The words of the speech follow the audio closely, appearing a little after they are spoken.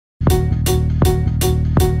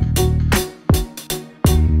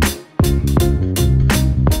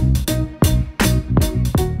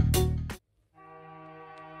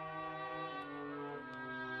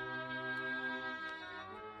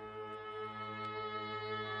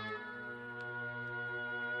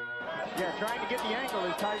Yeah, trying to get the angle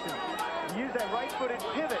is Tyson. You use that right-footed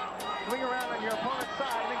pivot, swing around on your opponent's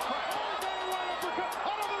side, and then crack.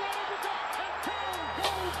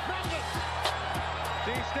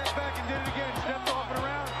 See, he stepped back and did it again. Stepped off and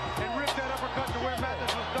around and ripped that uppercut to where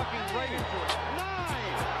Mathis was ducking right into it. 9,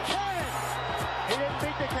 10. He didn't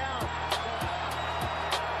beat the count.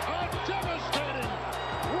 A devastating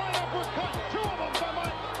right uppercut, 2 of them by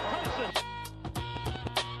Mike Tyson.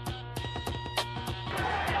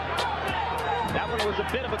 That one was a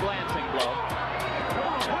bit of a glancing blow.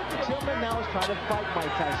 Tillman now is trying to fight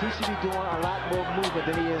Mike Tyson. He should be doing a lot more movement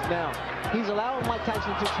than he is now. He's allowing Mike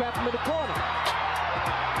Tyson to trap him in the corner.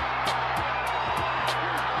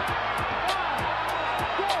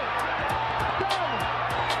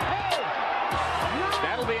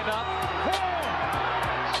 That'll be enough.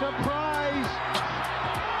 Surprise!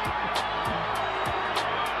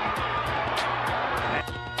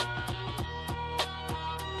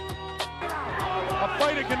 A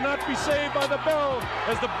fighter cannot be saved by the bell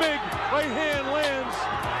as the big right hand lands.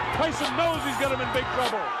 Tyson knows he's got him in big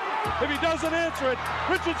trouble. If he doesn't answer it,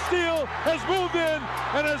 Richard Steele has moved in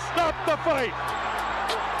and has stopped the fight.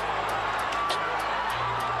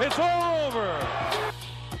 It's all over.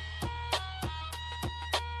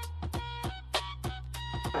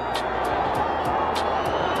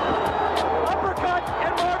 Uppercut,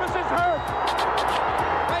 and Marvis is hurt.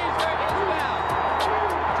 Razor is down.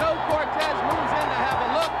 Joe Cortez moves in to have a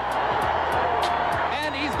look,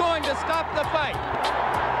 and he's going to stop the fight.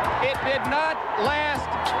 It did not last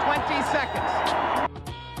 20 seconds.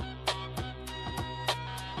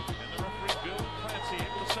 And the referee, Bill Clancy,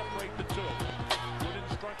 able to separate the two. Good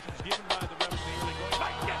instructions given by the referee. Early going,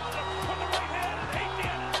 Mike gets him with the right hand, and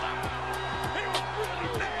Adrian is down. He was really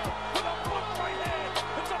nailed with a foot right hand.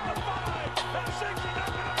 It's up to 5, and 6 are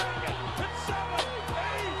not going to make it. It's 7,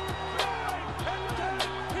 8, 9, and 10.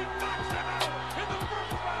 He knocks him out in the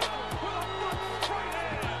first round with a foot right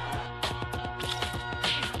hand.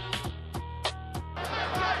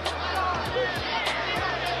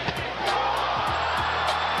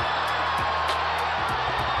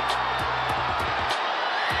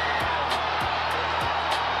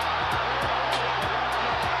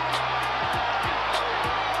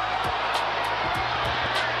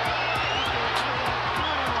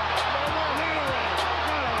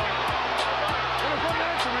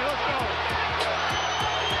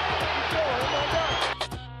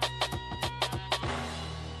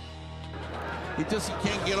 He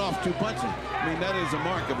can't get off 2 punches. I mean, that is a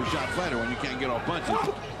mark of a shot fighter when you can't get off punches. Oh!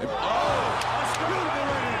 Beautiful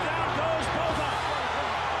right hand. Down goes both up.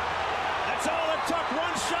 That's all it took.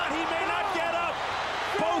 One shot. He may not get up.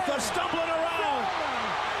 Both are stumbling around.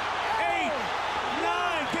 8,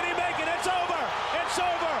 9. Can he make it? It's over. It's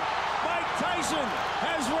over. Mike Tyson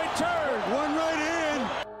has returned. One right hand.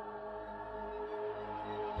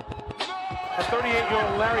 The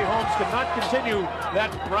 38-year-old Larry Holmes cannot continue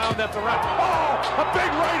that round after round. Oh, a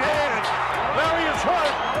big right hand. Larry is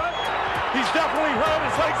hurt. He's definitely hurt.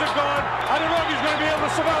 His legs are gone. I don't know if he's going to be able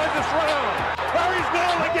to survive this round. Larry's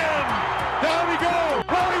nailed again. Down he goes.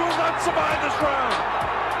 Larry will not survive this round.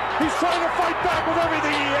 He's trying to fight back with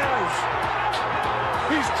everything he has.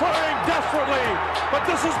 He's trying desperately, but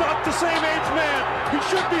this is not the same age man. He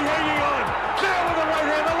should be hanging on. Nail with the right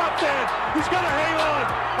hand, the left hand. He's got to hang on,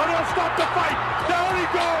 or they'll stop the fight. Down he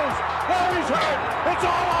goes. Larry's hurt. It's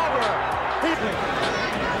all over.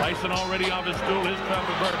 Tyson already off his stool. His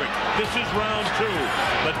Trevor Berbick. This is round 2.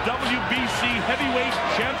 The WBC Heavyweight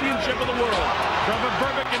Championship of the world. Trevor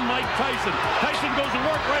Berbick and Mike Tyson. Tyson goes to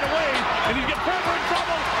work right away, and he gets Trevor in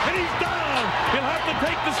trouble, and he's down. He'll have to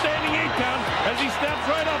take the standing 8 count as he steps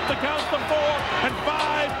right up the counts to 4 and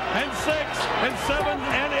 5 and 6 and 7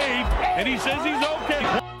 and 8, and he says he's okay.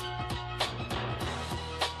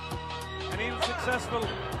 And he was successful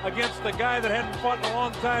against the guy that hadn't fought in a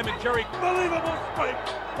long time, and Jerry. Unbelievable spike.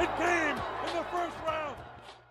 It came